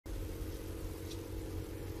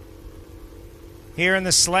here in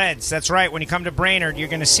the sleds. That's right. When you come to Brainerd, you're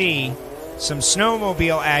going to see some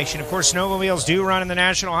snowmobile action. Of course, snowmobiles do run in the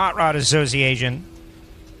National Hot Rod Association.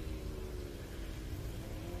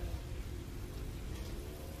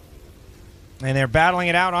 And they're battling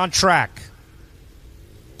it out on track.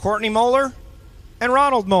 Courtney Moeller and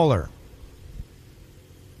Ronald Moeller.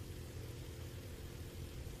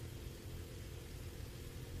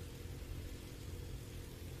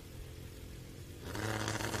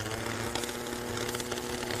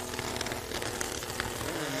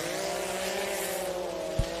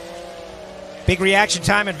 Big reaction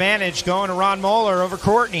time advantage going to Ron Moeller over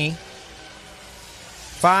Courtney.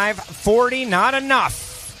 5:40, not enough.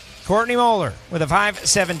 Courtney Moeller with a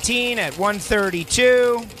 5:17 at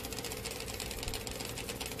 1:32.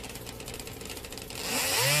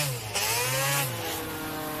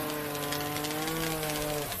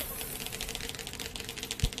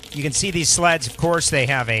 You can see these sleds, of course, they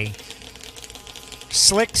have a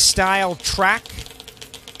slick style track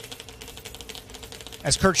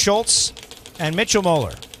as Kurt Schultz and Mitchell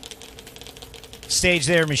Moeller stage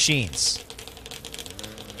their machines.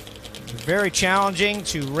 Very challenging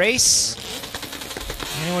to race.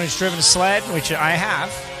 Anyone who's driven a sled, which I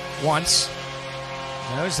have once,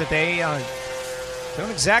 knows that they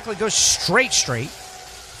don't exactly go straight.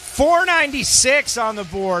 496 on the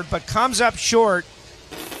board, but comes up short.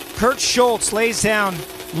 Kurt Schultz lays down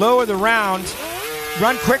low of the round,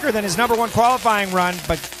 run quicker than his number one qualifying run,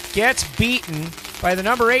 but gets beaten by the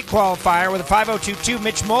number 8 qualifier with a 5:02.2,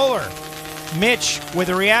 Mitch Moeller. Mitch with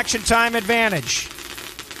a reaction time advantage.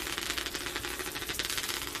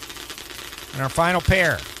 And our final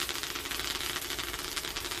pair.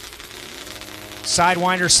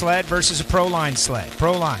 Sidewinder sled versus a Proline sled.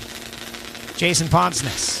 Proline. Jason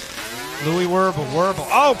Ponsness. Louis Werble.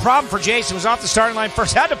 Oh, problem for Jason. Was off the starting line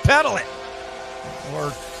first. Had to pedal it.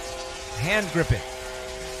 Or hand grip it.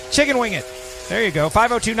 Chicken wing it. There you go.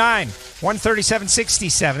 5:02.9.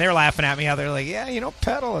 137.67. They were laughing at me out there like, yeah, you don't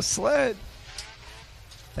pedal a sled.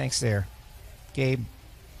 Thanks there, Gabe.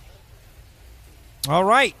 All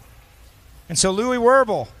right. And so Louis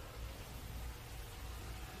Werble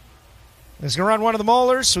is going to run one of the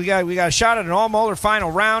Moellers. We got a shot at an all-Moeller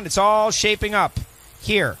final round. It's all shaping up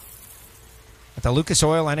here at the Lucas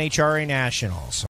Oil NHRA Nationals.